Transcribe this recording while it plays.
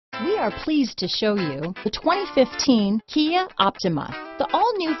We are pleased to show you the 2015 Kia Optima. The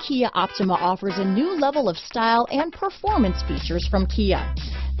all-new Kia Optima offers a new level of style and performance features from Kia.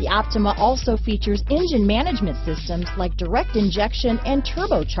 The Optima also features engine management systems like direct injection and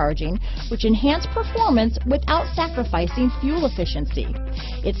turbocharging, which enhance performance without sacrificing fuel efficiency.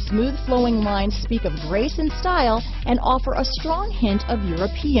 Its smooth flowing lines speak of grace and style and offer a strong hint of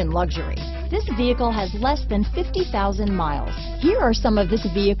European luxury. This vehicle has less than 50,000 miles. Here are some of this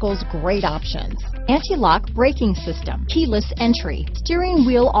vehicle's great options: anti-lock braking system, keyless entry, steering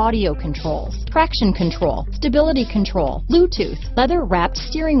wheel audio controls, traction control, stability control, Bluetooth, leather-wrapped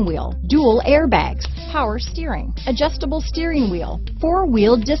steering wheel, dual airbags, power steering, adjustable steering wheel,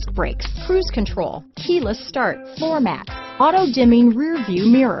 four-wheel disc brakes, cruise control, keyless start, floor mats, auto-dimming rear-view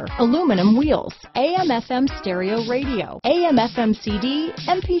mirror, aluminum wheels, AM/FM stereo radio, AM/FM CD,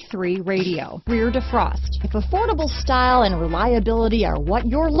 MP3 radio, rear defrost. If affordable style and reliability are what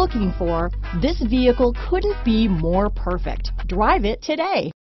you're looking for, this vehicle couldn't be more perfect. Drive it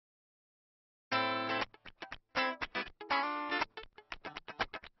today.